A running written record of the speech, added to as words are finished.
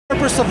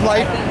purpose of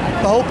life,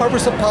 the whole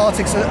purpose of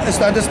politics is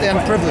to understand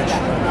privilege.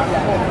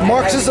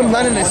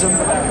 Marxism-Leninism,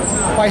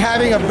 by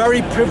having a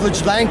very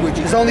privileged language,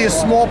 is only a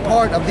small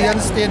part of the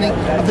understanding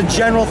of the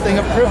general thing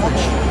of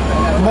privilege.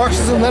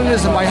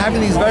 Marxism-Leninism, by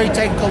having these very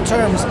technical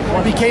terms,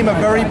 became a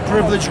very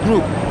privileged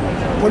group.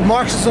 What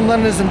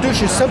Marxism-Leninism do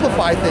should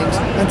simplify things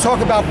and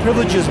talk about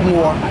privileges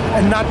more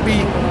and not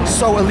be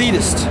so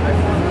elitist.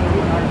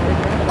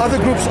 Other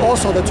groups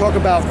also that talk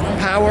about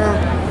power,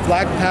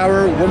 black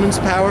power, women's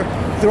power,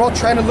 they're all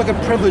trying to look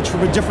at privilege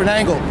from a different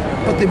angle.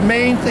 But the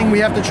main thing we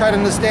have to try to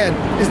understand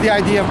is the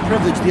idea of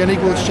privilege, the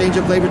unequal exchange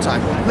of labor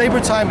time. Labor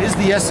time is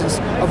the essence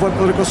of what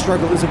political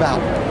struggle is about.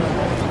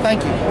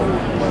 Thank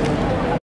you.